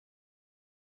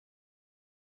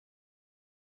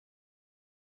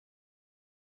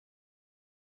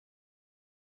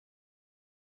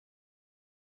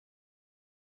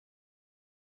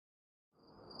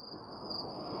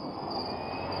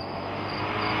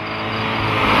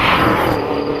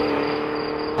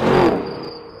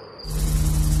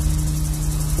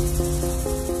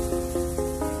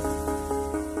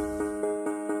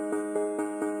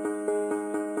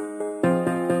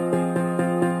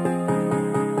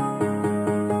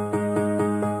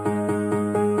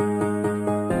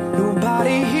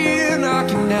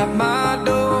at my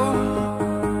door.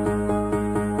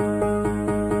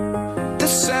 The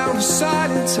sound of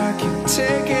silence, I can't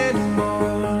take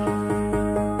anymore.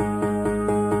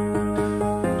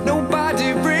 Nobody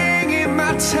ringing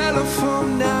my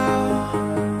telephone now.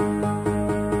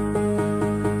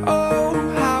 Oh,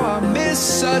 how I miss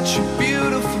such a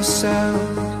beautiful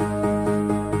sound.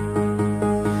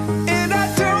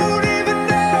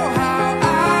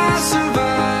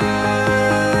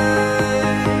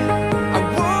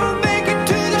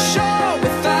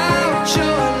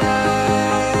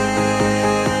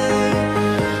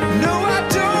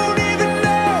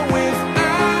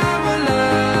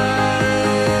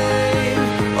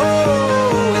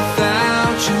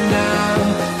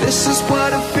 This is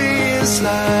what it feels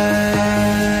like.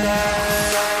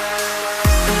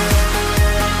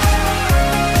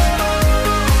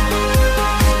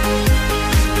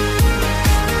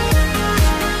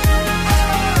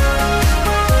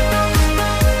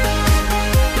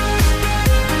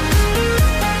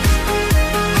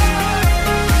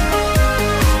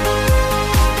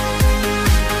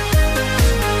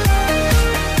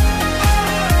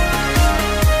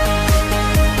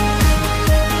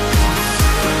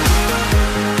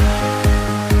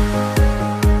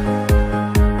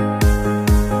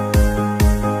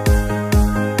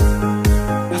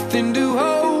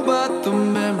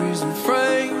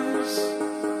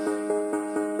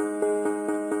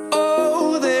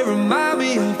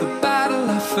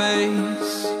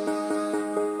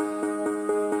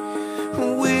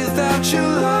 Without your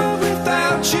love,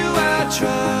 without you I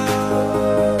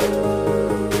drown.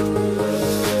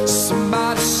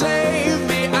 Somebody save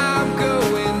me, I'm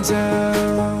going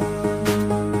down.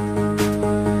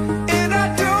 And I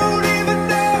don't even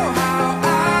know how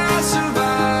I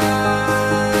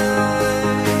survive.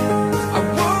 I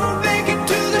won't make it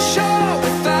to the shore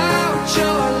without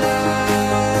your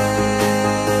light.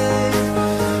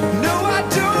 No, I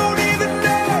don't even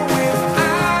know if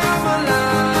I'm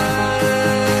alive.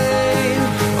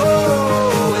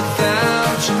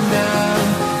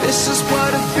 This is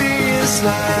what it feels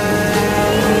like.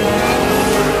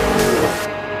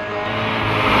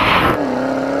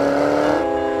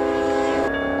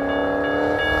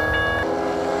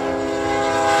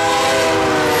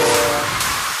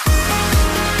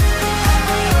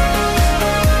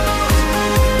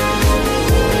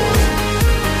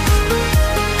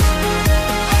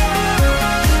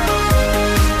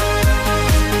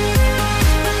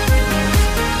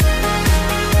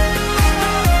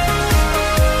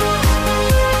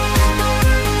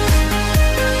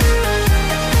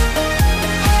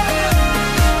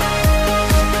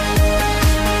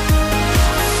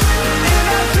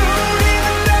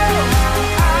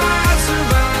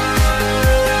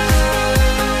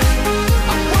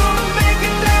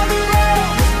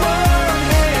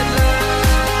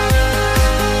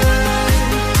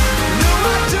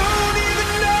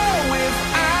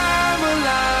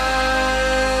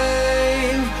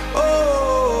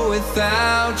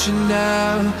 Without you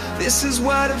now, this is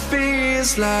what it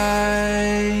feels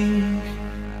like.